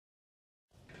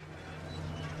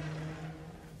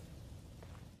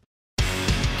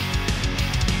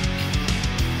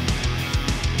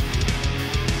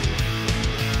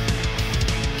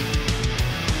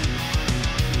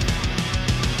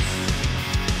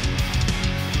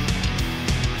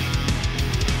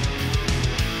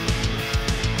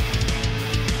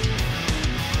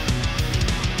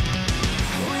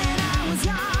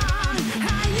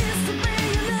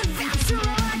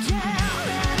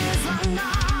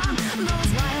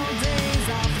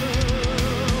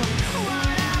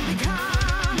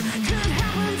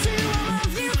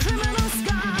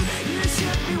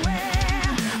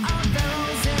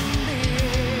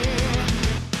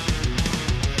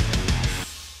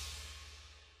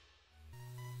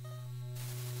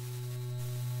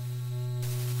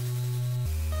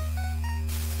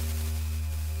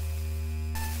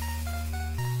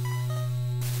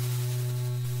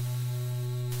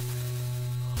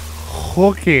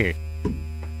Okay.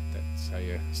 That's how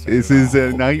you start This it is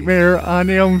off. a Nightmare on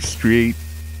Elm Street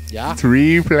Yeah.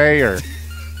 3-player.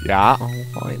 Yeah. Oh,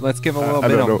 fine. Let's give a little I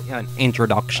bit don't of an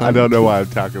introduction. I don't know why I'm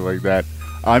talking like that.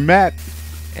 I'm Matt.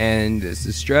 And this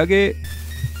is Strugget.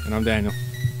 And I'm Daniel.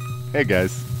 Hey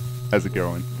guys, how's it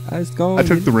going? How's it going? I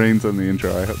took the reins on the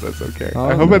intro. I hope that's okay. Oh,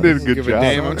 I hope I did a Don't good give job. a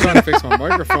damn. I'm trying to fix my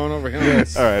microphone over here.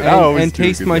 Yes. All right, I always and do a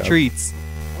taste good my job. treats.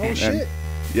 Oh shit.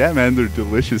 Yeah, man, they're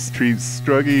delicious treats.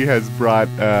 Struggy has brought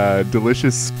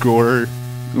delicious score.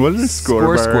 What is it?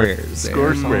 Score bar? squares. Score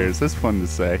There. squares. That's fun to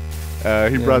say.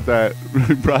 He brought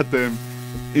them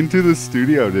into the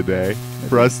studio today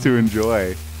for us to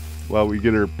enjoy while we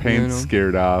get our pants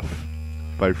scared off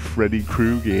by Freddy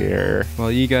Krueger.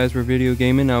 While you guys were video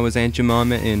gaming, I was Aunt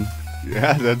Jemima in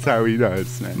Yeah, that's how he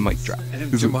does, man. mic drop.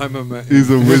 He's a- Jemima.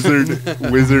 He's a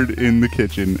wizard in the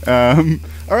kitchen.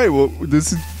 All right, well,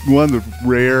 this is one of the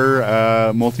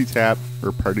rare multi-tap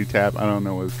or party tap. I don't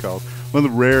know what it's called. One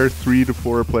of the rare 3 to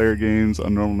 4 player games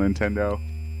on normal Nintendo.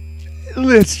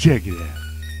 Let's check it out.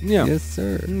 Yeah. Yes,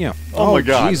 sir. Yeah. Oh, my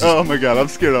god! Jesus. Oh my god! I'm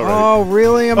scared already. Oh,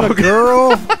 really? I'm a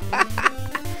girl?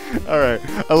 All right,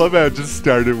 I love how it just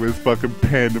started with fucking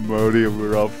pandemonium.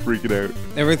 We're all freaking out.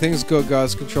 Everything's good,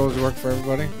 guys. Controls work for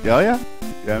everybody. Yeah,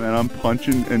 man. I'm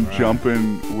punching and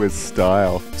jumping with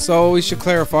style. So we should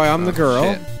clarify, I'm the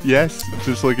girl. shit. Yes,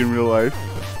 just like in real life.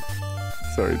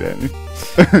 Sorry, Danny.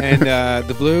 And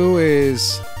the blue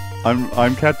is...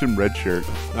 I'm Captain Redshirt,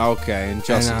 Okay, and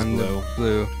Justin's and I'm blue.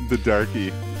 Blue. the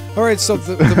darky. Alright, so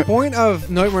the point of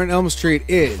Nightmare on Elm Street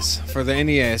is, for the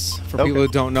NES, for people who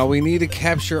don't know, we need to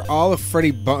capture all of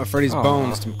Freddy's Aw.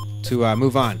 bones to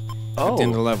move on at the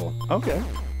end of the level. Okay.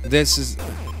 This is...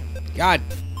 God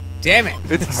damn it.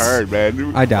 It's hard,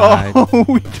 man. I died. Oh,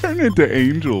 we turn into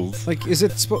angels. Like, is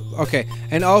it... Okay,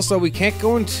 and also, we can't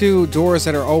go into doors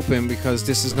that are open because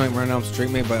this is Nightmare on Elm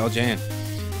Street made by LJN.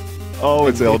 Oh,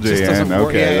 it's It just doesn't LJN. work-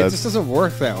 Okay, yeah, it that's just doesn't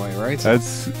work that way, right?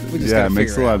 that's We just yeah. gotta It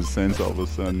makes a figure it lot out. of sense all of a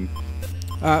sudden.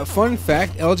 Fun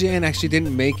fact, LJN actually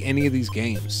didn't make any of these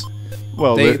games.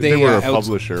 Well, they were a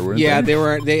publisher, weren't Yeah, they?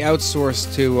 they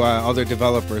outsourced to other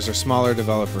developers or smaller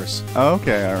developers. Oh,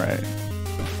 okay, all right.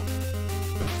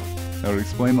 That would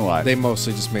explain a lot. They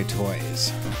mostly just made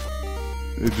toys.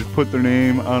 They just put their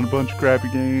name on a bunch of crappy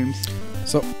games.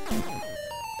 So,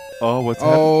 Oh, what's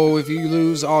happening? oh, if you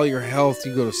lose all your health,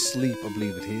 you go to sleep, I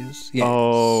believe it is. Yes.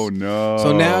 Oh no!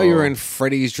 So now you're in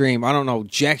Freddy's dream. I don't know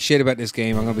jack shit about this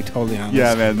game. I'm gonna be totally honest.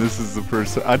 Yeah, man, this is the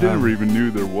first. I never even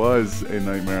knew there was a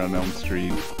Nightmare on Elm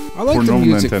Street. I like for the normal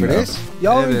music for Nintendo. this.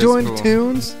 Y'all It is enjoying cool. the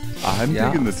tunes? I'm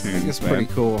Yeah. digging the I think tunes, it's man.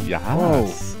 pretty cool. Yes. Whoa.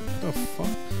 What the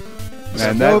fuck?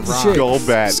 Man, Dope that shit.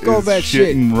 Skullbat Skullbat is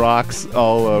shit. shitting rocks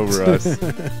all over us.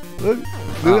 Look,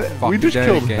 Oh, fuck, we just you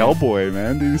killed did it again. Hellboy,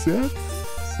 man. Did you see that?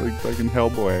 It's like fucking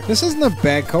Hellboy. This isn't a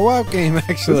bad co-op game, This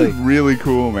actually. is really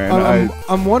cool, man.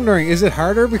 I'm wondering, is it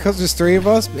harder because there's 3 of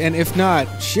us? And if not,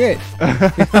 shit.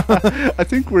 I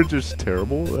think we're just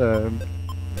terrible.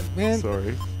 Man,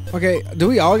 Sorry. okay, do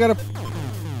we all gotta...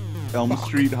 Elm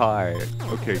Street High.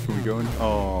 Okay, can we go in?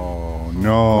 Oh,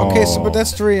 no. Okay, so but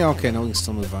that's 3. Okay, no, we can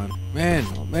still move on. Man,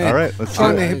 oh man. All right, let's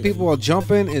Trying do to it. hit people while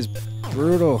jumping is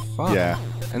brutal. Fuck. Yeah.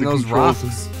 And The those controls-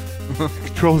 rocks.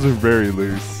 Controls are very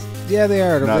loose. Yeah, they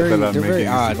are. Not that They're I'm very making.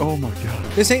 odd. Oh my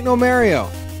god. This ain't no Mario.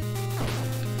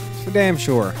 For damn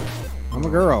sure. I'm a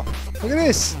girl. Look at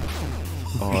this.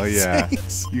 Oh yeah.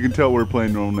 Sakes. You can tell we're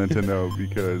playing normal Nintendo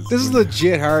because This is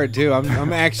legit hard too.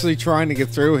 I'm actually trying to get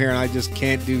through here and I just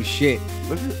can't do shit.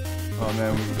 Look at. Oh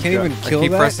man, we Can't even I kill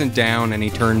keep that. pressing down and he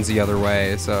turns the other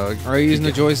way, so... Are you using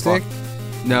the joystick?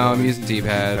 No, I'm using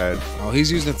D-pad. D-pad. Oh,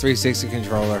 he's using a 360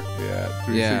 controller. Yeah,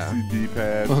 360 Yeah.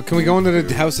 D-pad. Well, can we go into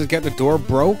the house that got the door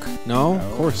broke? No, No.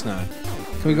 of course not.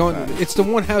 Can we go in? It's the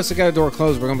one house that got a door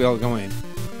closed. We're gonna be able to go in.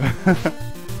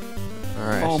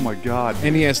 Alright. Oh my god.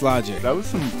 NES logic. That was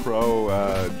some pro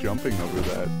jumping over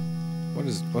that.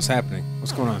 What's happening?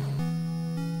 What's going on?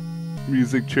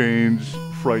 Music change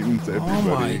frightens everybody. Oh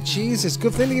my Jesus!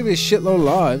 Good thing to give this shitload of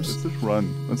lives. Let's just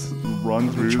run. Let's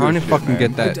run through. I'm trying to this shit,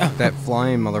 fucking man. get that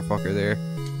flying motherfucker there.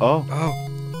 Oh,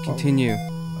 Oh, continue.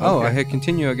 Oh, Okay. I hit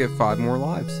continue, I get 5 more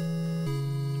lives.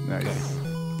 nice.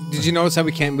 Did you notice how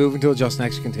we can't move until Justin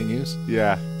actually continues?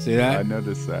 Yeah, See I that?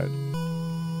 noticed that.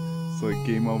 It's like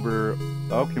game over.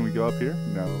 Oh, can we go up here?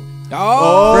 No.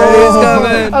 Oh, Freddy's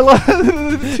coming! I love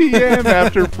the TM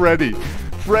after Freddy.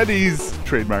 Freddy's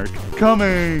trademark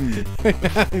coming.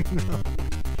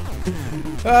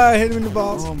 I hit him in the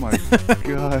balls. Oh my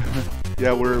god.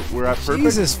 Yeah, we're at perfect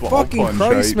Jesus ball fucking punch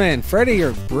Christ, height. man! Freddy,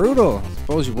 you're brutal. I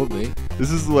suppose you would be.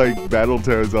 This is like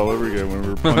Battletoads all over again when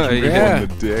we're punching people Yeah. in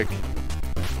the dick.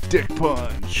 Dick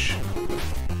punch.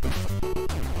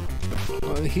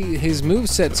 his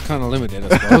moveset's kind of limited,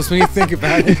 I suppose, when you think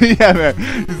about it. Yeah,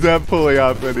 man. He's not pulling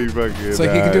off any fucking... It's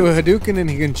like he can do a Hadouken and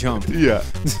he can jump. Yeah.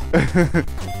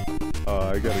 Oh,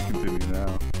 I gotta continue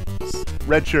now.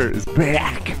 Red shirt is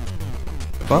back.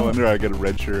 No wonder I get a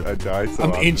red shirt. I die so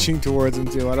I'm often. inching towards him,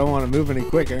 too. I don't want to move any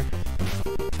quicker.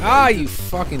 Ah, you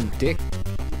fucking dick.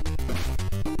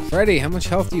 Freddy, how much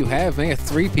health do you have? Man, you have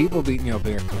 3 people beating you up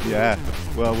here. Yeah.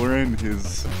 Well, we're in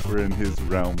his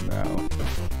realm now.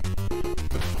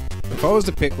 If I was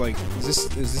to pick, like, is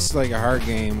this like a hard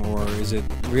game or is it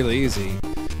really easy?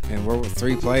 And we're with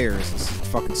 3 players. It's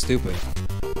fucking stupid.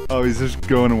 Oh, he's just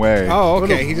going away. Oh,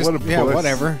 okay. What a, He just what a yeah, puss.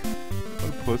 whatever. What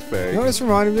a puss bag. You know what this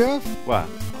reminded me of? What?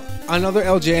 Another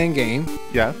LJN game.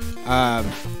 Yeah.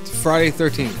 Friday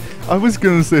 13th. I was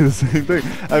gonna say the same thing.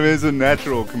 I mean, it's a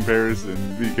natural comparison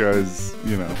because,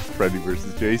 you know, Freddy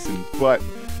versus Jason, but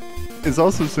it's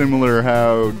also similar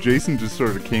how Jason just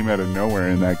sort of came out of nowhere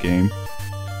in that game.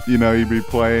 You know, you'd be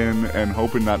playing and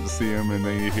hoping not to see him, and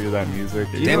then you hear that music.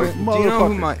 And Do you you're know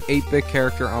like, who my 8-bit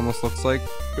character almost looks like?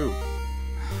 Who?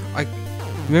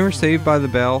 Remember Saved by the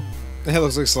Bell? That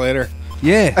looks like Slater.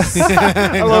 Yes.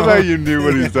 I love how you knew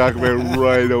what he's talking about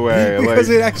right away. Because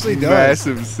like, it actually does.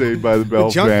 Massive Saved by the Bell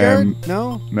The Junkyard? fan.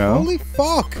 No? No? Holy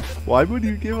fuck. Why would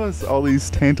you give us all these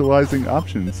tantalizing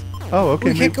options? Oh,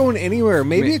 okay. We can't go in anywhere.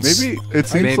 Maybe it's... Maybe it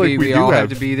seems Maybe like we do all have have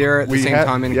to be there at the we same have-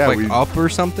 time and yeah, click we- up or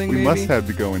something, We maybe? must have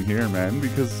to go in here, man,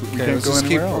 because we Okay, can't let's go just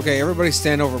keep... anywhere else. Okay, everybody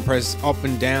stand over and press up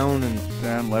and down and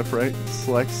Down, left, right,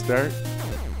 select, start,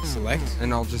 select.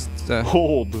 And I'll just...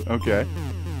 hold. Okay.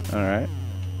 All right.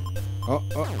 Oh,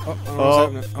 I don't know what's Oh,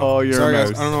 happening. oh, you're a sorry,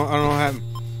 guys. mouse. I don't know what happened.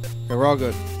 Okay, we're all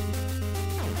good.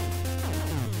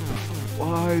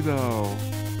 Why though?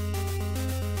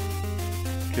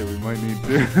 Okay, we might need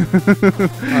to.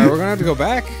 Alright, we're gonna have to go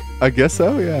back. I guess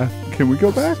so. Yeah. Can we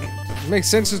go back? It makes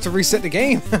sense just to reset the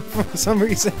game for some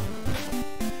reason.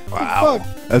 Wow. Fuck.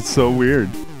 That's so weird.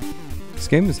 This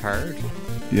game is hard.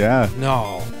 Yeah.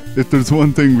 No. If there's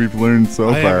one thing we've learned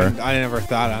so far, I never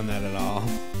thought on that at all.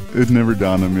 it never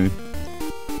dawned on me.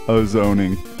 I was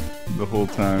owning the whole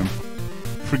time.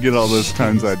 Forget all those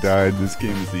times I died. This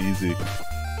game is easy.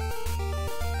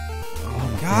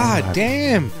 Oh, God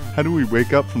damn. How do we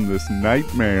wake up from this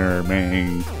nightmare,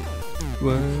 man?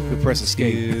 We press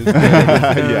escape.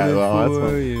 Yeah, well,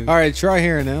 that's fine. Alright, try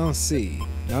here now. Let's see.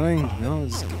 Nothing? No,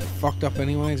 just get fucked up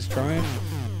anyway. Just try it.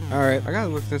 Alright, I gotta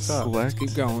look this up. Select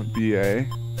keep going. BA.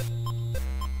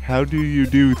 How do you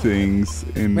do things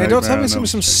in Man, don't tell me Nightmare it's gonna be on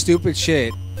some Elm Street? stupid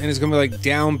shit. And it's gonna be like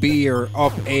down B or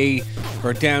up A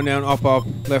or down, down, up, up,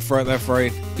 left,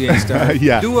 right, BA start.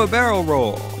 Yeah. Do a barrel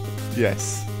roll.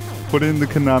 Yes. Put in the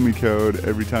Konami code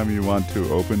every time you want to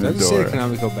open a Does it say door.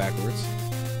 Konami go backwards?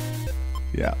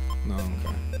 Yeah. No,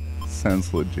 okay.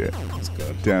 Sounds legit. That's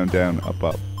good. Down, down, up,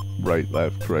 up. Right,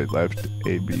 left,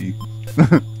 A, B.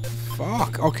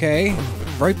 Fuck, okay.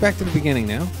 Right back to the beginning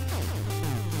now.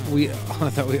 I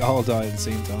thought we all died at the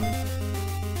same time.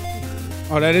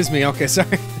 Oh, that is me. Okay,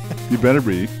 sorry. You better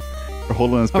be. We're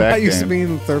holding us I'm back, not used to gang.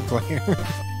 being the third player.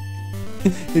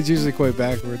 It's usually quite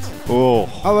backwards. Oh.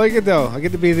 I like it though. I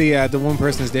get to be the one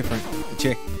person who's different. The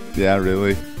chick. Yeah,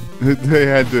 really. They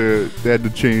had to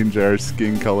change our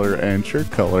skin color and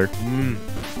shirt color.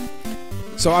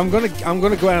 So I'm gonna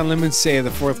go out on a limb and say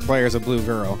the fourth player is a blue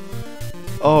girl.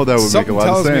 Oh, that would Something make a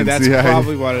lot of tells me sense. that's yeah,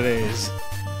 probably what it is.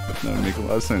 that would make a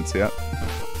lot of sense. Yeah.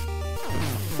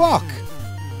 Fuck.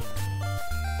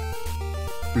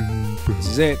 This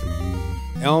is it.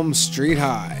 Elm Street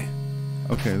High.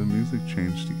 Okay, the music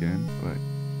changed again, but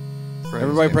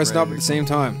Everybody press it up at the same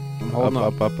time. I'm holding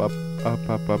up. up,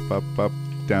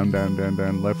 down, down, down,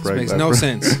 down, left, This right, makes left, no right.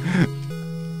 sense.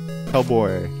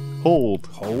 Hellboy, hold.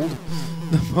 Hold?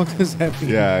 The fuck does that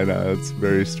mean? Yeah, I know. It's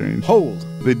very strange. Hold.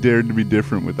 They dared to be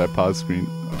different with that pause screen.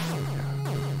 Oh,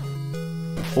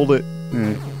 hold it.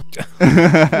 Eh.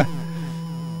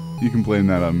 You can blame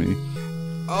that on me.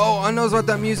 Oh, I knows what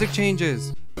that music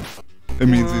changes. It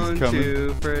means One, he's coming.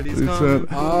 two, Freddy's It's coming.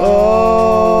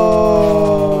 Oh,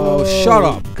 shut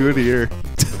up. Good ear.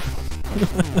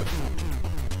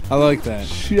 I like that.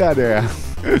 Shut up.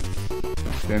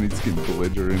 Danny's getting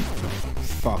belligerent.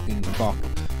 Fucking fuck.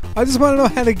 I just want to know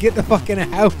how to get the fucking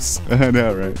house. I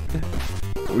know, right?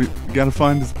 We gotta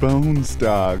find his bones,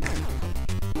 dog.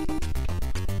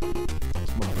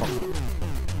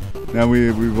 Now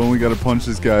we've only got to punch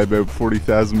this guy about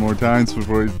 40,000 more times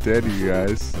before he's dead, you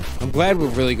guys. I'm glad we're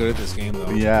really good at this game, though.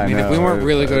 Yeah, I mean, no, if we weren't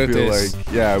really I good at feel this,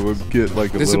 like, yeah, it would get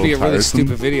like a this would little be a really tiresome.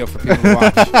 stupid video for people to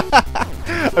watch.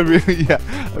 I mean, yeah,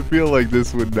 I feel like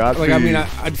this would not Like, be. I mean,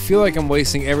 I'd feel like I'm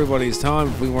wasting everybody's time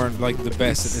if we weren't like the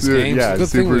best at this game. Yeah, It's a good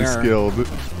thing super we are. skilled.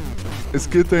 It's a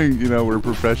good thing, you know, we're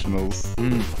professionals.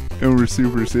 And we're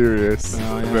super serious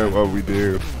about what we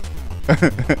do.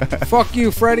 Fuck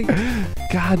you, Freddy.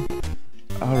 God.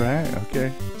 Alright,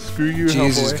 okay. Screw you,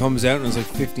 Jesus Hellboy. comes out and there's like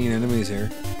 15 enemies here.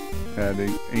 That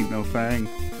ain't no thing.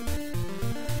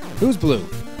 Who's blue?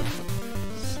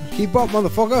 Keep up,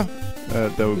 motherfucker.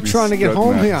 That would We're be trying to get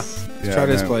home here. nuts. Let's try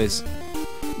this man. place.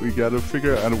 We gotta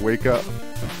figure out how to wake up.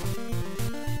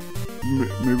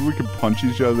 Maybe we could punch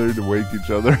each other to wake each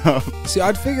other up. See,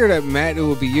 I'd figure that, Matt, it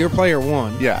would be your player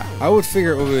one. Yeah, I would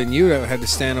figure it would have been you that had to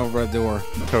stand over a door.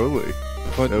 totally.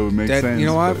 But That would make sense. You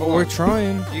know what? but- But we're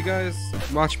trying. You guys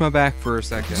watch my back for a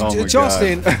second. Oh my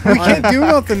Justin, we can't do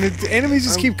nothing. The enemies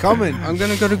just keep coming. I'm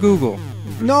gonna go to Google.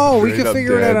 No, we Straight can up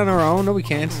figure it dead. out on our own. No, we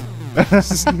can't. Make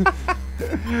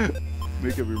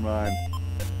up your mind.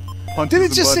 Punches Did it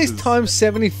and just say bunches. times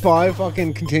 75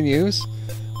 fucking continues?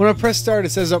 When I press start, it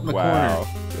says up in the Wow, corner.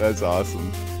 that's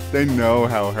awesome. They know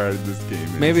how hard this game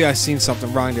is. Maybe I seen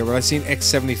something wrong there, but I seen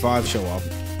X75 show up.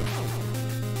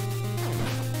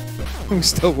 We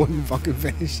still wouldn't fucking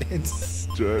finish it.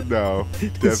 No,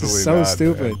 definitely This is so not,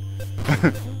 stupid.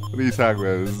 man. What are you talking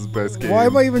about? This is the best game. Why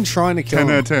am I even trying to kill 10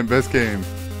 out him? of 10, best game.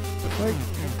 Like,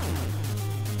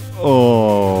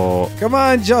 Oh, come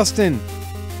on, Justin.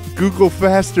 Google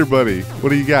faster, buddy. What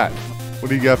do you got? What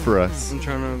do you got for us? I'm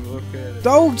trying to look at it.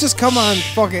 Oh, just come on,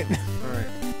 fuck it.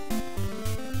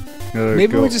 Alright.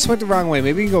 Maybe we just went the wrong way.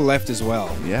 Maybe we can go left as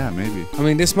well. Yeah, maybe. I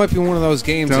mean, this might be one of those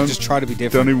games that Don't- just try to be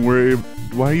different. Don't even worry.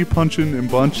 Why are you punching and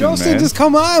bunching, Justin, man? just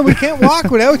come on. We can't walk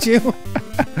without you. What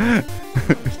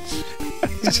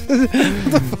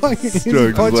the fuck? He's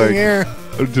Strug's punching like- air.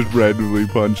 I'm just randomly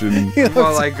punching. He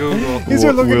While looks- I Google. He's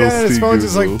just looking We'll down at his see phone,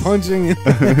 just like Googles.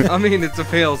 punching. I mean, it's a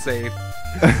failsafe.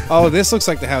 Oh, this looks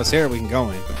like the house here. We can go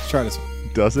in. Let's try this one.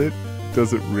 Does it?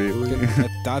 Does it really? I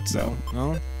thought so.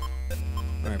 No?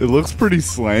 It looks pretty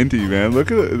slanty, man.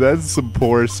 Look at it. That's some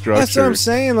poor structure. That's what I'm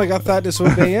saying. Like, I thought this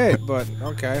would be it, but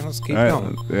okay, let's keep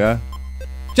going. Yeah.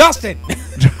 Justin!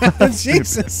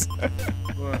 Jesus!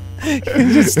 You're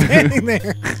just standing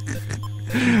there.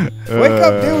 Wake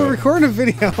up, dude. We're recording a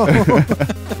video.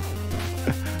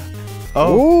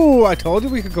 Oh, Ooh, I told you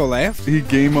we could go left. he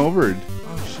game overed.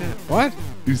 Oh shit. What?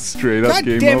 You straight up God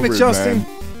game damn overed, it, Justin.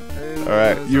 man. All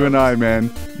right, you and I,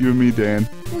 man. You and me, Dan.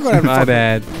 We're gonna have My fucking-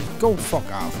 bad. Go fuck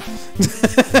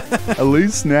off. At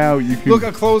least now you can. Look,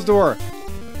 a closed door.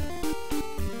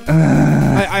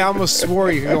 I almost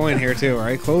swore you could go in here too,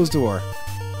 alright? Closed door.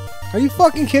 Are you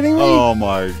fucking kidding me? Oh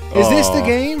my. Is this the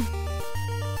game?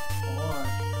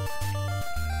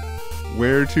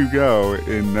 Where to go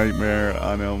in Nightmare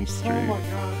on Elm Street? Oh my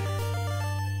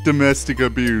god. Domestic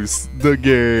abuse. The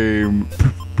game.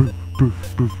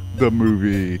 The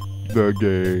movie. The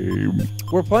game.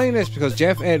 We're playing this because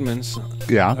Jeff Edmonds,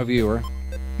 Yeah. a viewer,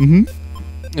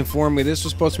 informed me this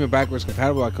was supposed to be backwards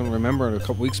compatible. I couldn't remember it a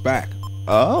couple weeks back.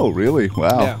 Oh, really?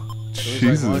 Wow. Yeah. So he's like, why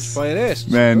don't you Jesus. play this?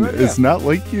 Man, Good idea. it's not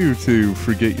like you to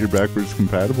forget you're backwards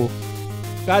compatible.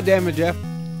 God damn it, Jeff.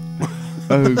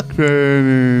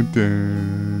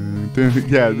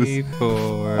 Yeah, this.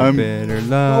 For I'm- better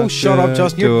love. Oh, shut up,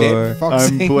 Justin. You're dead. For fuck's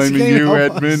I'm sake. blaming This game you,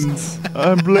 help us. Edmonds.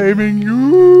 I'm blaming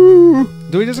you.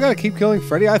 Do we just gotta keep killing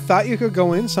Freddy? I thought you could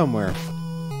go in somewhere.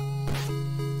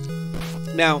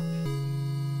 Now,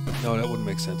 no, that wouldn't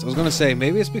make sense. I was gonna say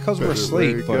maybe it's because we're Better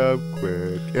asleep, wake but up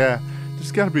quick. Yeah,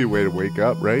 there's got to be a way to wake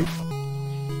up, right?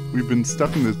 We've been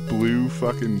stuck in this blue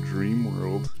fucking dream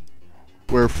world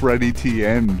where Freddy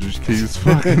TM just keeps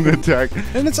fucking attacking.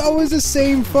 and it's always the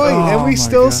same fight, Oh and we my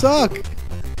still God. suck.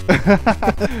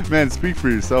 Man, speak for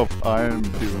yourself. I am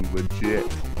doing legit.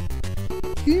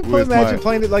 Can you With imagine my-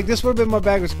 playing it like this? Would have been my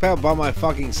backwards compatible by my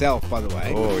fucking self, by the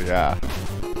way. Oh yeah.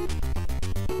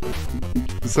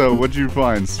 So what'd you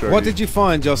find, Strike? What did you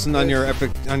find, Justin, on your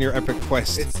epic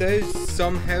quest? It says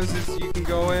some houses you can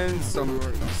go in, some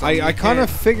I you kind of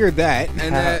can't. figured that.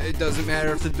 And that it doesn't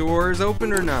matter if the door is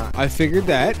open or not. I figured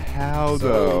that. How So-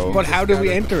 though? But how do we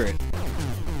gotta- enter it?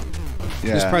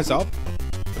 Yeah. Just press up.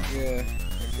 Yeah.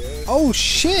 Oh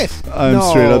shit! I'm No,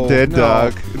 straight up dead, no.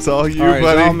 dog. It's all you, All right,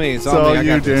 buddy. it's all me. It's all me. I you,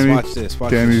 got this. Danny. Watch this.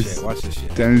 Watch Danny's- this shit. Watch this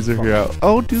shit. Danny's a Fuck. hero.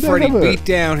 Oh, do they Freddy have a? beat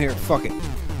down here. Fuck it.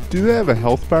 Do they have a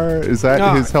health bar? Is that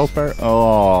No. his health bar?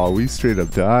 Oh, we straight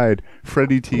up died.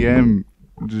 Freddy TM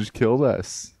just killed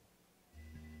us.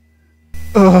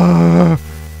 Oh,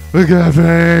 look at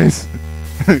that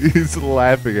face. He's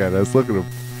laughing at us. Look at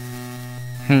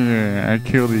him. I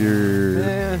killed your.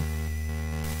 Man.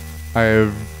 I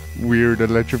have weird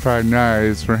electrified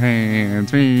knives for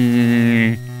hands. That's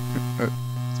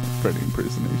Freddy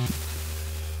impersonation.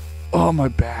 Oh, my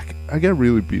back. I got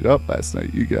really beat up last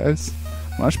night, you guys.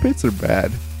 Mosh pits are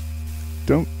bad.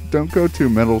 Don't don't go to a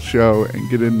metal show and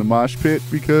get in the mosh pit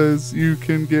because you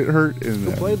can get hurt in Who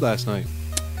that. played last night?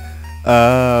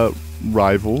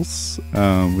 Rivals,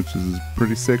 which is a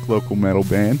pretty sick local metal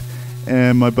band.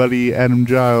 And my buddy Adam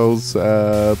Giles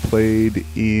played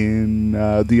in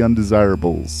The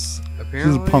Undesirables. This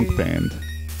is a punk Apparently, band.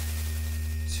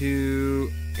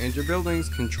 To enter buildings,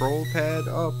 control pad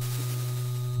up.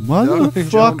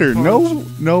 Motherfucker,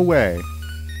 Jump no way.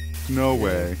 No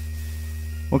way.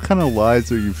 What kind of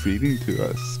lies are you feeding to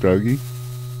us, Struggy?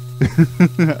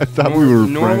 I thought we were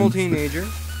normal friends. teenager.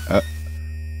 Uh.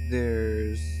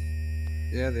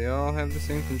 They all have the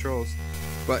same controls.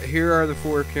 But here are the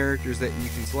 4 characters that you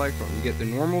can select from. You get the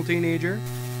normal teenager,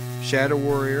 shadow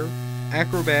warrior,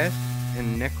 acrobat,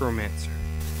 and necromancer.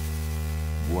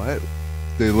 What?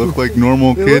 They look like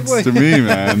normal They kids look to like- me,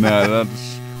 man.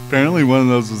 Apparently one of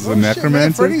those was a Oh, shit, man,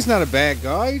 necromancer. Freddy's not a bad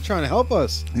guy. He's trying to help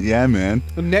us. Yeah, man.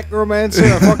 A necromancer,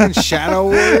 a fucking shadow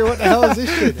warrior. What the hell is this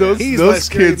shit? Those He's less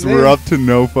scary kids than were him. up to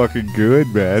no fucking good,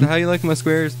 So man. how you like my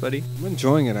squares, buddy? I'm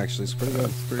enjoying it actually. It's pretty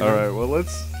good. All right, well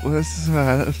let's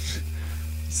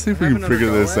see if we Have can another figure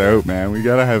go this at it. out, man. We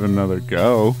gotta have another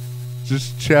go.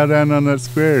 Just chow down on that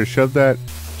square. Shove that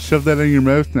in your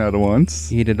mouth now to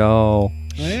once. Eat it all.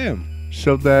 I am.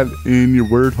 Shove that in your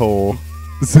word hole,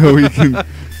 so we can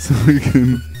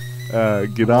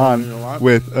get on You know what?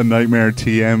 with A Nightmare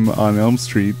TM on Elm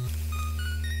Street.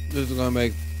 This is gonna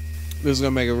make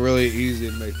it really easy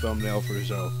to make thumbnail for the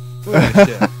show. Look at that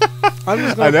shit. I'm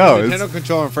just I gonna know, put a it's- Nintendo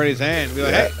controller in Freddy's hand and be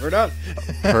like, Yeah. hey, we're done.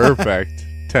 Perfect.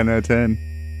 10 out of 10.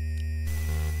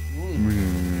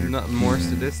 Nothing more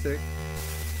sadistic.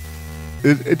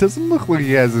 It doesn't look like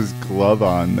he has his glove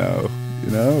on though.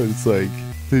 You know, it's like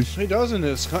He doesn't.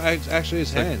 It's actually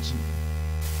his hands.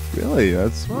 really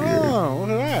that's weird. Oh,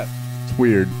 look at that. It's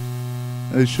weird.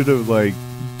 They should have like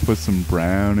put some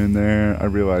brown in there. I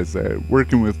realize that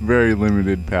working with very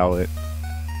limited palette.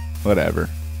 Whatever.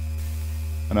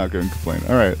 I'm not going to complain.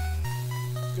 All right,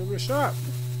 Let's give it a shot.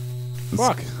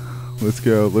 let's, let's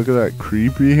go. Look at that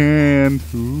creepy hand.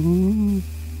 Ooh.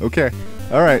 Okay.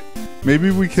 All right. Maybe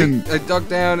we can. I duck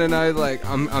down and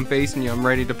I'm facing you. I'm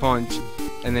ready to punch,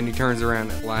 and then he turns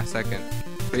around at the last second.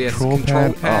 But yes, Control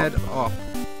control pad pad up.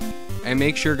 And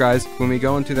make sure, guys, when we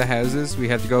go into the houses, we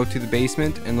have to go to the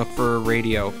basement and look for a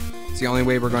radio. It's the only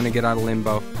way we're going to get out of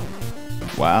limbo.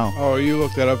 Wow. Oh, you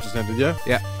looked that up just then, did you?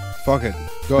 Yeah. Fuck it.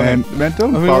 Go Man, ahead. man,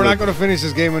 don't I mean, bother. we're not going to finish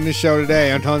this game on this show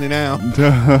today. I'm telling you now.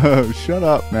 Shut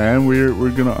up, man. We're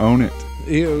gonna own it.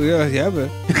 Yeah, but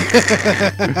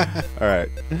All right.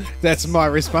 that's my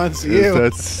response to you.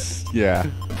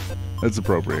 That's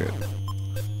appropriate.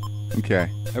 Okay.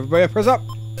 Everybody, press up.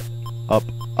 Up,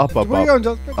 Where you up, going,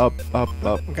 Justin? up.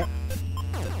 Okay.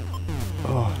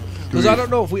 Oh, Because I don't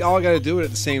know if we all got to do it at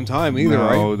the same time either,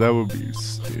 no, right? that would be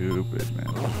stupid,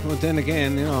 man. Well, then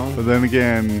again, you know. But then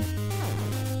again,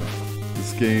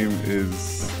 this game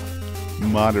is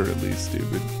moderately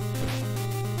stupid.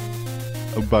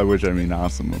 By which I mean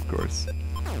awesome, of course.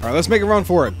 All right, let's make a run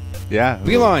for it. Yeah.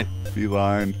 Beeline.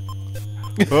 Beeline.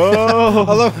 Oh.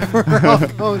 I love how we're all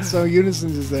going so unison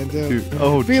just then, too. Dude,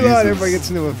 oh, Beeline, Jesus. everybody gets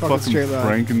into a fucking straight line.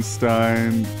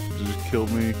 Frankenstein just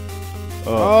killed me.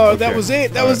 Oh, that okay. was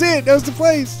it. That All was right. it. That was the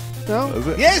place. No? That was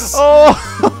it? Yes.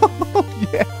 Oh,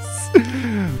 yes.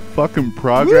 Fucking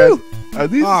progress. Woo. Are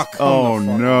these? Oh, come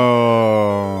the fuck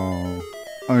no.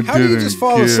 I How do you didn't just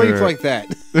fall get asleep it. like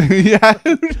that? Yeah.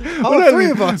 All What are three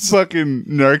these of us. Fucking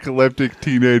narcoleptic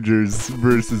teenagers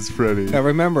versus Freddy. Now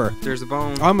remember, There's a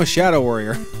bone. I'm a shadow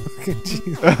warrior.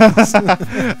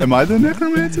 Jeez. Am I the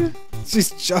necromancer?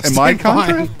 She's just Am I in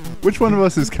Contra? line. Which one of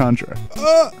us is Contra?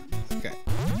 Okay.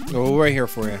 Oh, we're right here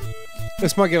for you.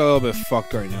 This might get a little bit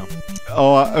fucked right now.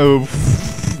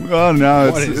 Oh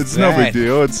no, What is it's no big that?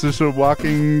 deal. It's just a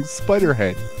walking spider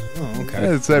head. Oh, okay.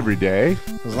 It's every day.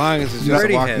 As long as it's just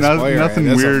Pretty a walking head. spider, Nothing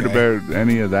that's weird okay. about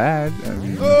any of that. I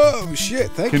mean, Oh shit!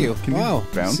 Thank Can- you. can you Wow.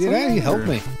 bounce See on that? that, He helped or-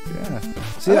 me. yeah.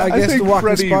 See, I guess think the walking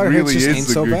Freddy spider head really just is ain't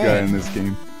the so good guy bad. in this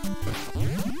game.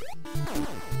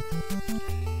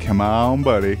 Come on,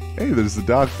 buddy. Hey, there's the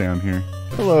dog down here.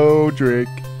 Hello, Drake.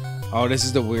 Oh, this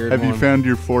is the weird Have one. you found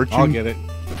your fortune? I'll get it.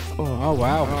 Oh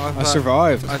wow! Oh, I I thought-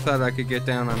 survived. I thought I could get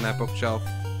down on that bookshelf.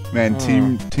 Man,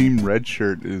 Oh. Team Red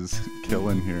Shirt is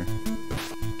killing here.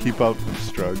 Keep up,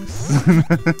 Strugs.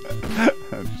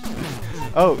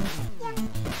 Oh.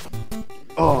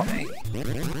 Oh,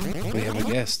 We have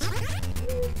a guest.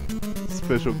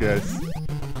 special guest.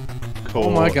 Cole Oh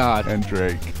my God. And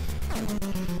Drake.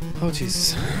 Oh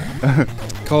Jesus!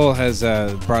 Cole has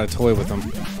brought a toy with him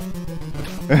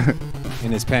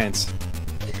in his pants.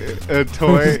 A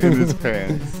toy in his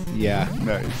pants. Yeah.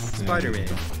 Nice. Spider-Man.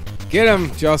 Get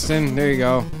him, Justin. There you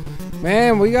go.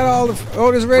 Man, we got all the...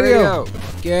 Oh, there's radio.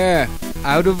 Yeah.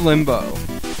 Out of limbo.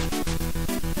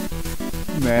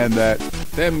 Man, that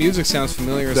music sounds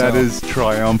familiar as hell. that is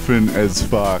triumphant as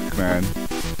fuck, man.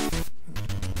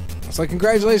 It's like,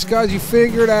 congratulations, guys, you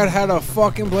figured out how to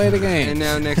fucking play the game. And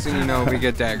now, next thing you know, we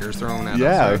get daggers thrown at us.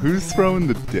 Yeah, right? who's throwing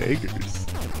the daggers?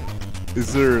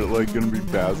 Is there, like, gonna be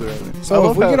Bowser? So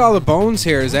if we get all the bones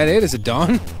here, is that it? Is it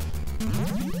done? Is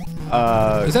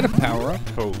that a power-up?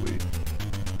 Totally.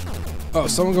 Oh,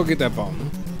 someone go get that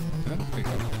bone. There you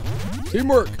go.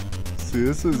 Teamwork. See,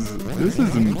 this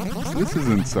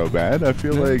isn't so bad. I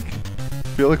feel like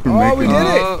we're making. Oh, we did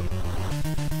it!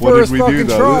 What First did we do fucking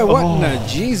though? try. What Oh, in the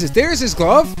Jesus? There's his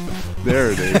glove.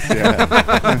 there it is.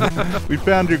 Yeah. We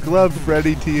found your glove,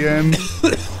 Freddy TM.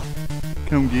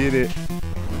 Come get it.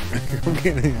 I'm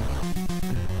kidding.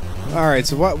 All right.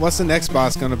 So what's the next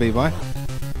boss gonna be, boy?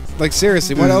 Like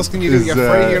seriously, what else can you do? You got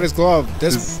Freddy got his glove.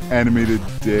 This animated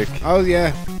dick. Oh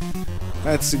yeah.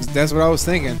 That's what I was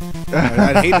thinking.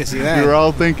 I'd hate to see that. We were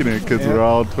all thinking it because Yeah. we're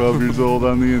all 12 years old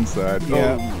on the inside.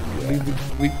 Yeah. Oh,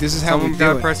 This is how Someone we do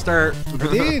gotta it. press start. We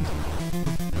did.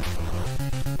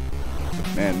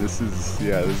 man, this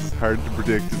is hard to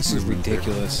predict. This is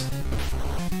ridiculous.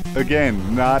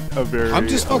 Again, not a very. I'm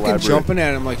just fucking elaborate- jumping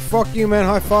at him like, fuck you, man.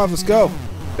 High five. Let's go.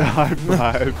 High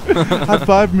five. High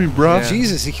five me, bro. Yeah.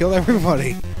 Jesus, he killed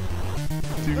everybody.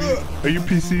 Are you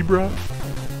PC, bro?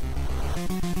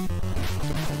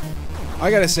 I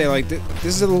gotta say, like, this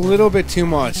is a little bit too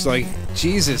much. Like,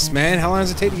 Jesus, man, how long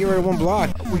does it take to get rid of one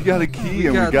block? We got a key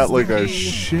and we got got like the a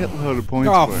key. shitload of points.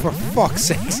 Oh, for for it. fuck's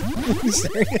sakes. Are you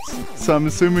serious? So I'm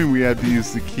assuming we had to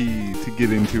use the key to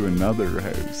get into another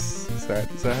house. Is that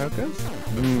how it goes?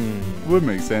 Would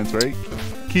make sense, right?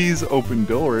 Keys open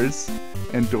doors,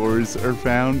 and doors are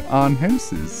found on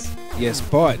houses. Yes,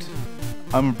 but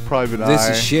I'm a private eye. this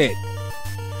is shit.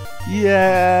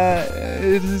 Yeah,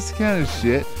 it is kind of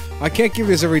shit. I can't give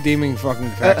this a redeeming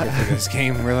fucking factor for this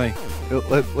game, really.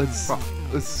 Let's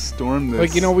storm this.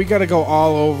 Like, you know, we gotta go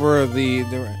all over the...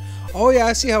 Oh, yeah,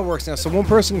 I see how it works now. So one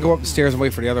person can go up the stairs and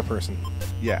wait for the other person.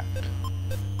 Yeah.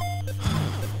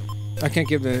 I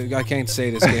can't say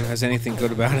this game has anything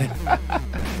good about it.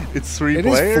 It's three It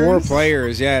players. is 4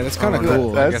 players, yeah. That's kind of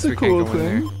cool. I That's guess a we can't cool go in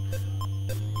there. thing.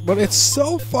 But it's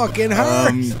so fucking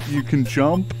hard. You can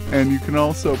jump and you can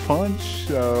also punch.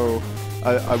 So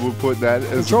I will put that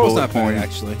as Control's a bullet not point. bad,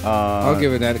 actually. I'll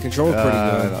give it that. The control's pretty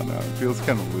I good. don't know. It feels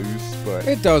kind of loose, but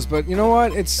It does, but you know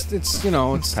what? It's you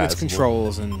know, it's passable.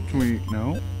 controls and can we?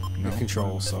 No.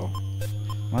 controls. So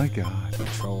My God,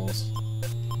 controls.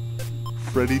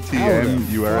 Freddy How TM,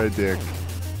 the you are a dick.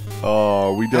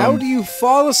 Oh, we don't. How do you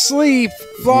fall asleep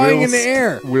flying in the whilst-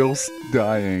 air? Whilst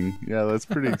dying. Yeah, that's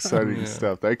pretty exciting Yeah.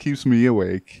 stuff. That keeps me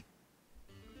awake.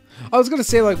 I was gonna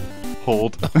say like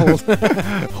Hold.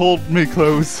 Hold me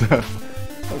close.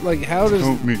 how does?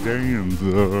 Hold me down.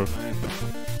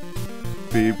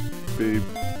 Beep, beep.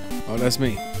 Oh, that's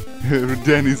me.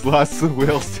 Danny's lost the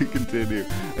will to continue.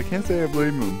 I can't say I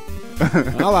blame him.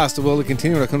 I lost the will to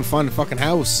continue. I couldn't find the fucking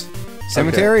house.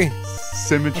 Cemetery?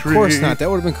 Cemetery. Of course not. That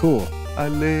would have been cool. I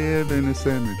live in a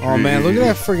cemetery. Oh man, look at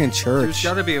that friggin' There's church.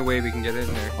 gotta be a way we can get in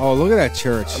there. Oh, look at that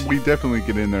church. We definitely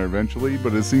get in there eventually,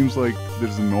 but it seems like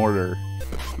there's an order.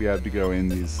 We have to go in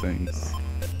these things.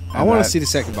 I want to see the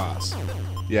second boss.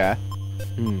 Yeah.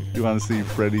 Hmm. You want to see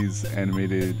Freddy's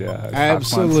animated? top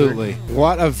Absolutely.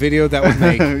 What a video that would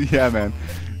make. monster? Yeah, man.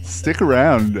 Stick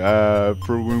around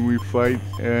for when we fight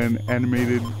an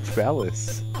animated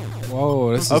phallus.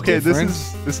 Whoa, this is Okay, different.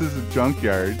 this is a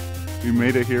junkyard. We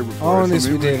made it here before. Oh, so this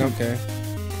we maybe did. can- Okay.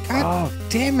 God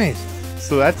damn it!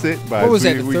 So that's it, guys. was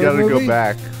that, the We third gotta movie? go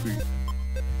back.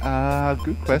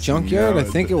 Good question. Junkyard. Yeah, I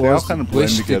think it they all was. kinda blend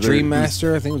Wish the together. Dream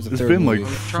Master. I think it was the There's third been like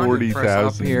movie. Trying to press up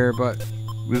 40,000 here, but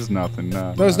There's nothing.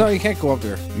 No, No, you can't go up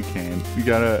there. You can. You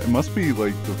gotta. It must be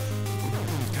like the.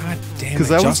 God damn it! Because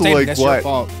that was Justin, like that's your what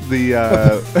fault. the.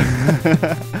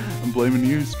 I'm blaming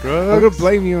you, I'm Scruggs. gonna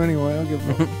blame you anyway. I'll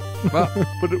give. well,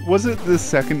 But was it the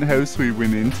second house we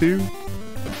went into?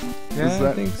 yeah, I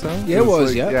that- think so. Yeah, it was.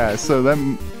 like- Yeah. Yeah. So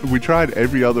then we tried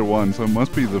every other one, so it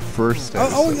must be the first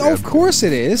house. that we Oh, had of to- course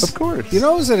it is. Of course. You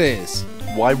knows it is.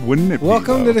 Why wouldn't it?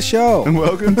 Welcome be, to the show. And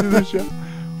welcome to the show.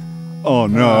 Oh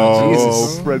no! Oh,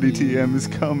 Jesus. Freddy TM is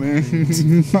coming.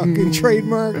 Fucking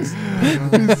trademarks.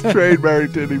 He's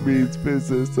trademarked and he means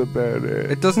business about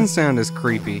it. It doesn't sound as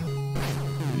creepy.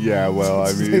 Yeah, well,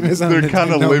 I mean, It's on they're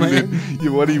kind of Nintendo, limited.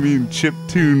 man. What do you mean,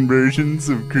 chip-tune versions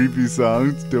of creepy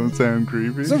songs don't sound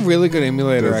creepy? It's a really good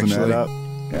emulator, Doesn't add actually. up.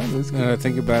 Yeah, that's Now good. that I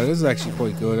think about it, this is actually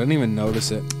quite good. I didn't even notice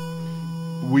it.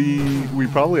 We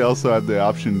probably also had the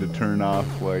option to turn off,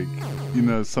 like, you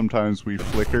know, sometimes we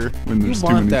flicker when You there's too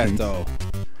many want that things. though.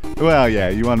 Well, yeah,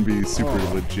 you want to be super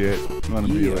Oh. legit. You want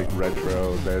to be Yeah. like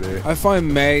retro about it. I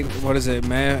find what is it?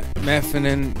 Fuck.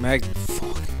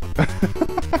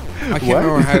 I can't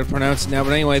remember how to pronounce it now,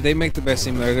 but anyway, they make the best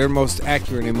emulator. They're the most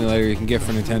accurate emulator you can get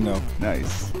for Nintendo.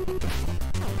 Nice.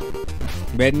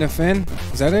 Mednafin?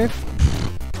 Is that it?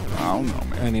 I don't know,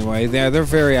 man. Anyway, they're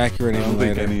very accurate I don't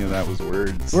think emulator. any of that was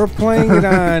words. We're playing it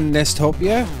on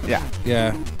Nestopia. Yeah.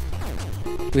 Yeah.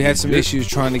 We had some Good. issues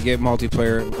trying to get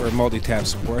multiplayer or multi-tap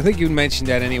support. I think you mentioned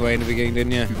that anyway in the beginning,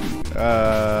 didn't you?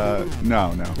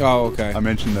 No. Oh, okay. I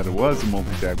mentioned that it was a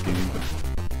multi-tap game.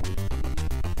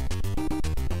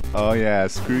 Oh yeah,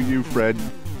 screw you, Fred.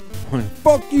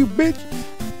 Fuck you, bitch!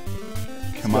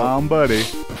 Come on, buddy.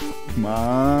 Come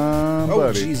on, Oh,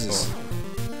 buddy. Jesus.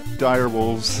 Dire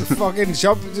wolves. Fucking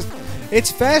jump.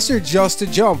 It's faster just to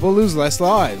jump. We'll lose less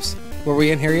lives. Were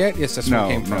we in here yet? Yes, that's where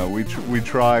we came from. No, we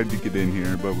tried to get in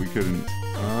here, but we couldn't.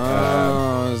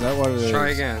 Oh, is that what it is? Try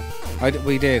again.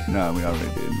 We did. No, we already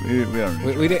did. We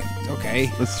already. We did.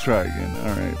 Okay. Let's try again.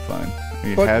 All right, fine. Are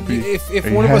you But happy? if Are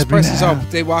you one of us happy presses now? up,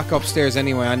 they walk upstairs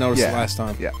anyway. I noticed it last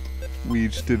time. Yeah, we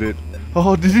each did it.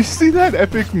 Oh, did you see that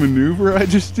epic maneuver I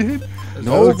just did?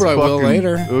 No, That was but I will fucking-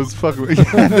 later. It was fucking.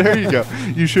 Yeah, there you go.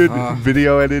 You should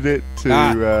video edit it to.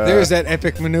 There's that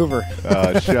epic maneuver.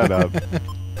 Shut up.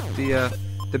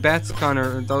 The bats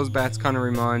those bats kind of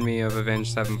remind me of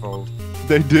Avenged Sevenfold.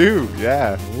 They do,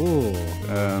 yeah. Ooh.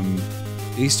 Um,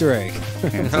 Easter egg.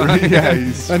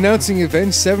 yeah, Announcing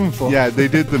Avenged Sevenfold. yeah, they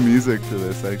did the music for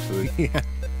this actually. Yeah.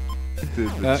 Did the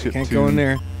Can't chiptune. go in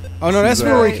there. Oh no, This that's is,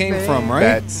 where we came from, right?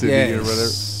 Bat City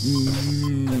Yes. or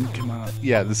whatever. Come on.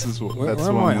 Yeah, this is what. Where That's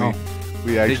am one I?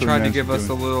 we They actually tried to managed give us a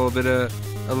do. little bit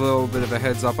of a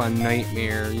heads up on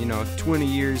Nightmare. 20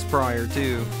 years prior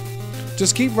to.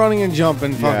 Just keep running and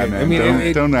jumping. Fuck Yeah, it. man. I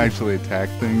mean, don't actually attack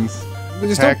things.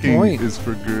 there's no Attacking point. is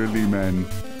for girly men.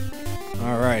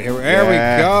 All right, there Yeah. we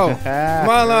go. Come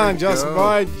on, There we Justin go.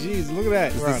 Boy. Jeez, look at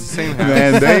that. We're It's on. the same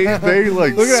Man, they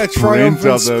like Look at that sprint triumphant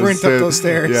up sprint up those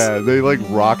stairs. Yeah, they like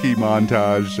Rocky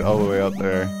montage all the way up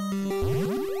there.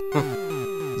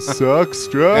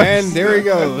 Suckstruck. And there he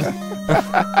goes.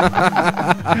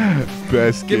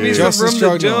 Best Give me game. some Justin room to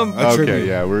Struggle. jump. A Okay, tribute.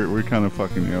 yeah, we're kind of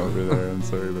fucking you over there. I'm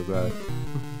sorry about that.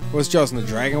 What's Justin, the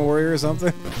Dragon Warrior or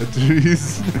something?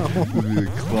 Jeez. The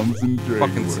Clemson Dragon.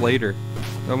 Fucking Slater.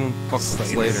 Someone fucking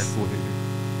Slater.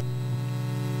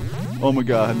 Oh my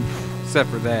god. Except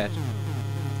for that.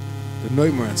 The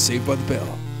Nightmare on Saved by the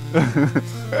Bell.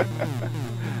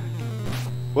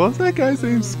 What was that guy's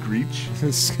name? Screech?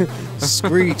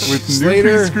 Screech. With Slater.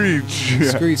 Newbie Screech. Yeah.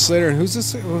 Screech Slater. And who's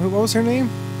this? What was her name?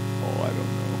 Oh, I don't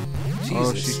know.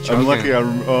 Oh, Jesus. she's I'm lucky.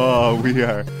 chugging. We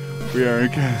are.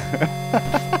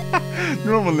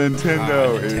 Normal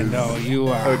Nintendo, Nintendo, is you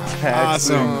are a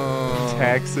taxing, awesome.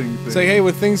 taxing thing. It's like, hey,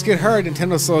 when things get hard,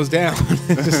 Nintendo slows down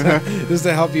just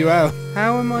to help you out.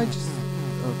 How am I just...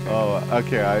 Oh,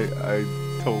 okay. I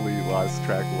totally lost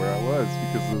track of where I was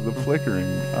because of the flickering.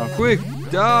 Oh, Quick,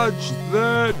 dodge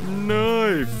that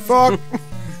knife! Fuck.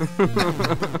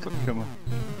 come on.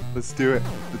 Let's do it.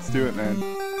 Let's do it, man.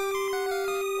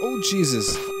 Oh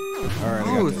Jesus. All right.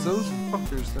 I Oh, got it's this. those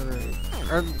fuckers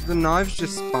that are the knives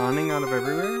just spawning out of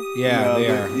everywhere? Yeah, No, they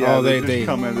are. Yeah, Oh, they they. just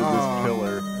come into Oh. this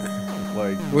pillar.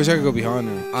 Like, Wish I could go behind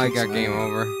her. I got game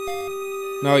over.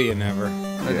 No, you never.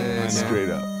 I yeah, did. straight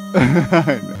up.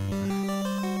 I know.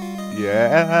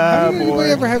 Yeah, How did boy.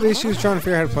 anybody ever have issues trying to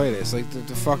figure out how to play this? Like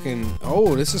the fucking.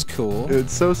 Oh, this is cool.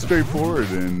 It's so straightforward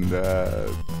and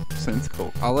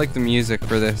sensical. I like the music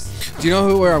for this. Do you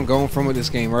know where I'm going from with this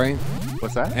game, right?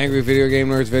 What's that? Angry Video Game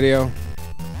Nerds video.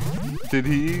 Did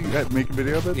he make a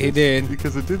video about this? He did.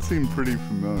 Because it did seem pretty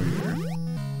familiar.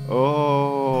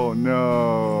 Oh,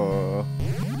 no.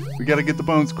 We gotta get the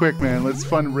bones quick, man. Let's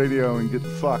find radio and get the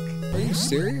fuck. Are you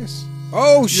serious?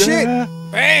 Oh shit! Yeah.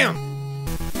 Bam!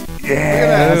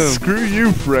 Yeah. that. Screw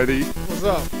you, Freddy. What's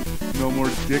up? No more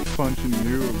dick punching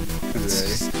you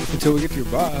today. Until we get to your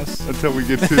boss. Until we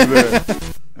get to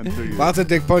the... until you... Lots of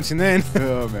dick punching then.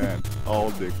 Oh, man.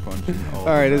 All dick punching. All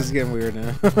right, this is getting weird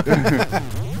now.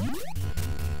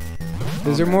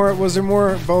 Is there more? Was there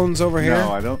more bones over here?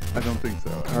 No, I don't think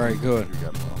so. All right, good. We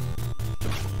got them all.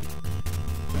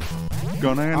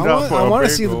 Gonna end I want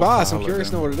to see the big boss. old I'm curious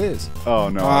to know what it is. Oh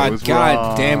no, Ah, I was God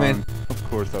wrong. damn it. Of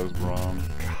course I was wrong.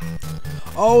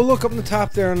 Oh, look up in the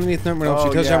top there underneath number. Oh,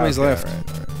 She tells you how many's okay, left. all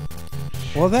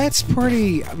right. Well, that's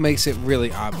pretty. Makes it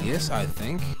really obvious, I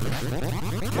think.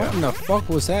 What in the fuck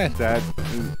was that? That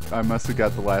is, I must have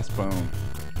got the last bone.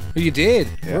 You did.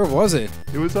 Yeah. Where was it?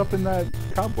 It was up in that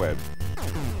cobweb.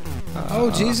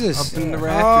 Oh, Jesus. Up in the Oh,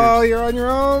 rafters. you're on your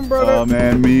own, brother. Oh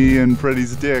man, me and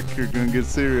Freddy's dick are gonna get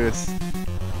serious.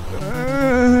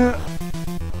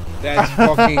 That's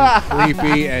fucking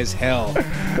creepy as hell.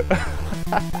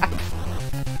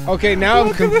 Okay, now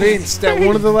I'm convinced that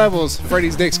one of the levels,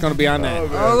 Freddy's dick's gonna be on that.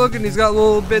 Oh, look, and he's got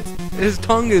little bits. His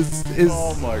tongue is.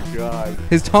 Oh my god.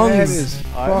 His tongue That is. is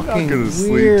I'm not fucking gonna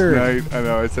sleep weird. tonight. I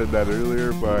know I said that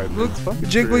earlier, but Look, it's fucking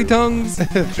jiggly true. tongues.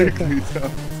 Jiggly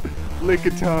tongues. Lick a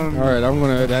tongue. All right, I'm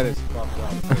gonna. That is fucked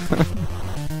up.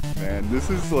 Man, this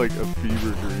is like a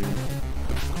fever dream.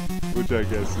 Which I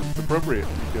guess is appropriate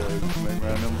because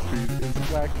Nightmare on Elm Street is a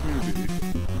black movie.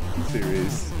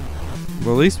 Series.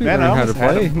 Well, at least we Man, I learned how to almost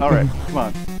had play. him. Alright, come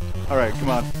on. Alright, come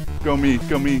on. Go me,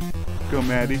 go me. Go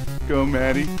Maddie. Go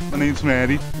Maddie. My name's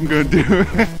Maddie. I'm gonna do it.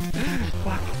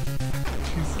 Fuck.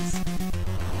 Jesus.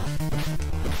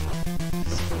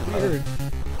 Weird.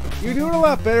 You're doing a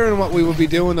lot better than what we would be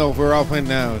doing though if we were all playing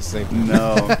now.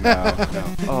 No.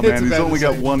 Oh It's man, he's about only the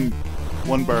got same.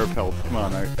 one bar of health. Come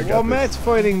on, I got While this. Matt's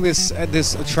fighting this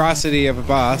atrocity of a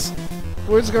boss,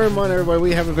 we're just going to remind everybody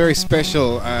we have a very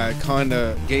special kind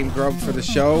of game grub for the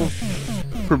show.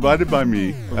 Provided by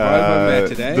me. Provided by Matt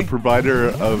today. The provider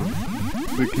of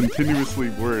the continuously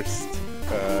worst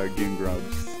game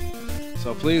grubs.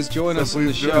 So please join So us in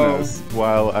the please join show. us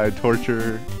while I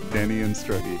torture Danny and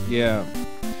Struggy. Yeah.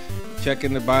 Check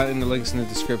in the links in the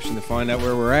description to find out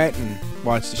where we're at and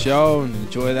watch the show and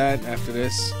enjoy that after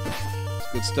this.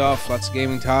 It's good stuff. Lots of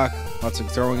gaming talk. Lots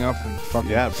of throwing up and fucking.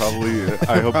 Yeah, probably.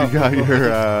 I hope you got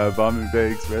your vomit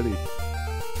bags ready.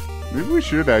 Maybe we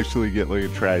should actually get like a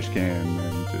trash can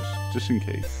and just in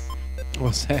case.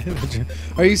 What's that?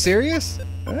 Are you serious?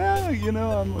 You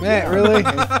know, I'm like, Matt, really?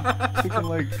 thinking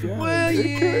like, yeah, Well, it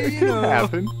you could know.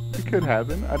 happen. It could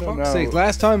happen. I don't Fuck's know. sake.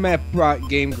 Last time Matt brought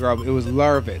Game Grub, it was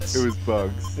larvets. It was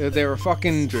bugs. They were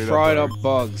fucking Straight up fried up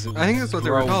bugs. bugs. It I think was that's what they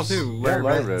were called gross. too. Yeah,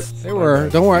 Larvets. larvets. They were.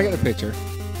 Don't worry, I got a picture.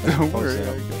 Don't Post worry. it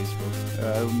on Facebook.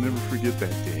 I'll never forget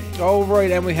that day. Oh, right,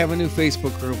 and we have a new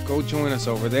Facebook group. Go join us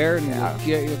over there, and Yeah.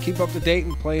 you'll keep up to date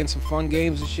and playing some fun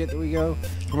games and shit that we go.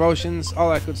 Promotions,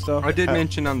 all that good stuff. I did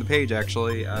mention on the page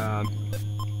actually.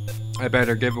 I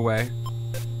better giveaway.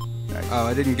 Nice.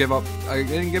 I didn't give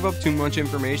up too much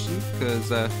information because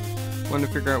wanted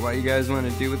to figure out what you guys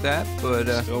want to do with that. But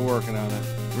Still working on it.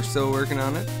 we're still working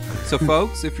on it. So,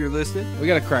 folks, if you're listening, We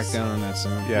got to crack down on that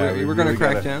soon. Yeah, we're gonna really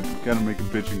crack down. Gotta make a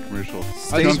bitching commercial. I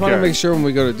just Don't want to care. make sure when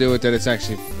we go to do it that it's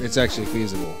actually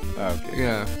feasible. Okay.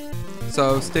 Yeah.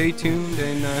 So stay tuned,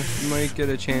 and you might get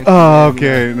a chance. Oh, to win,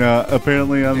 okay. No,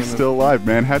 apparently I'm Game of- still alive,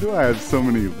 man. How do I have so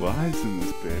many lives in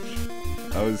this bitch?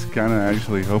 I was kind of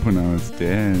actually hoping I was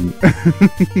dead.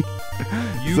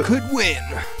 You could win.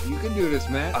 You can do this,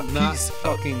 Matt. A Not piece of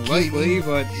fucking gaming likely,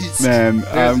 but Man, There's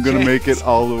I'm a gonna make chance. it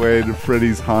all the way to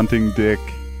Freddy's haunting dick.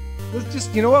 let's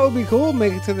just, you know what would be cool?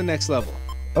 Make it to the next level.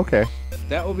 Okay,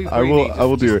 That will be I pretty will. neat. I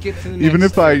will do Just it. get to the Even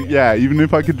next if I, area. even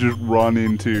if I could just run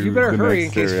into. You better the hurry in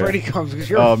next case area. Freddy comes because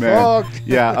you're Oh man, fucked.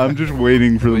 yeah. I'm just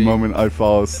waiting for the Wait. moment I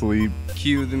fall asleep.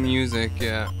 Cue the music.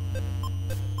 Yeah.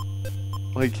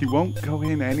 Like he won't go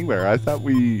in anywhere. I thought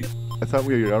we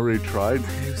already tried.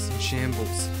 House in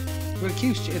shambles. But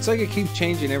it's like it keeps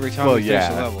changing every time Well, we finish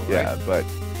yeah, a level, right? yeah,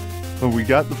 but we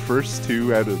got the first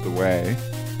two out of the way,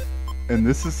 and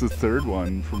this is the third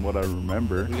one from what I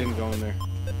remember, We didn't go in there.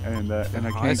 and I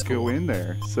High can't school. go in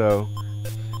there. So,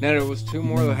 Now there was two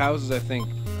more of the houses, I think.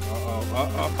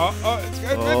 It's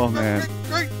good. Oh, man.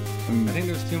 I think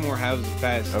there's two more houses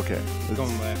past. okay, Going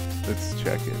let's, left. let's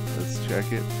check it. Let's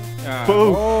check it. Ah,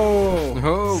 Boom. oh.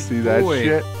 Oh, See that boy.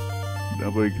 shit?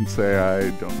 Nobody can say I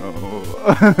don't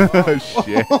know.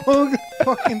 Shit. Oh,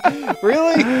 fucking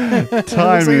really? Looks like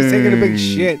Timing. he's taking a big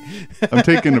shit. I'm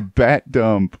taking a bat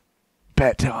dump.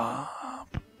 Bat dump.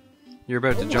 You're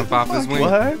about to jump off his wing.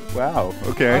 What? Wow.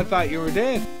 Okay. I thought you were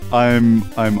dead. I'm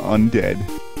undead.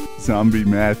 Zombie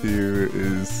Matthew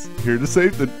is here to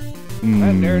save the.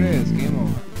 And there it is. Game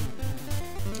over.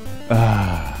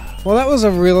 Ah, Well, that was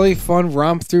a really fun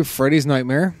romp through Freddy's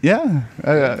Nightmare. yeah.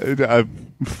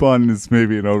 Fun is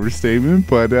maybe an overstatement,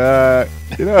 but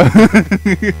you know,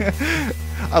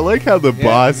 I like how the Yeah,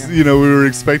 boss. yeah. You know, we were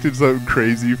expecting something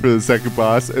crazy for the second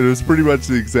boss, and it was pretty much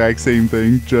the exact same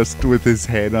thing, just with his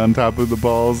head on top of the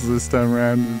balls this time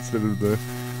around instead of the.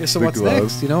 Yeah, so the what's glove.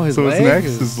 next? You know, his so leg, what's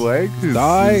next? His leg, his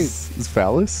thigh, his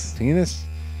phallus. penis. Who,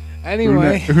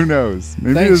 Anyway, who knows?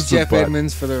 Maybe thanks it's the Jeff butt.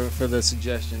 Edmonds for the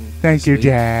suggestion. Thank you, this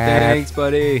week. Jeff. Thanks,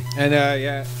 buddy. And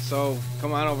yeah, so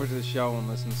come on over to the show and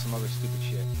listen to some other stupid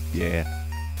shit. Yeah.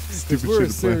 'Cause Stupid we're a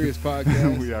shit to play. serious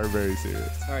podcast. We are very serious.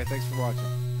 All right, thanks for watching.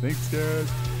 Thanks, guys.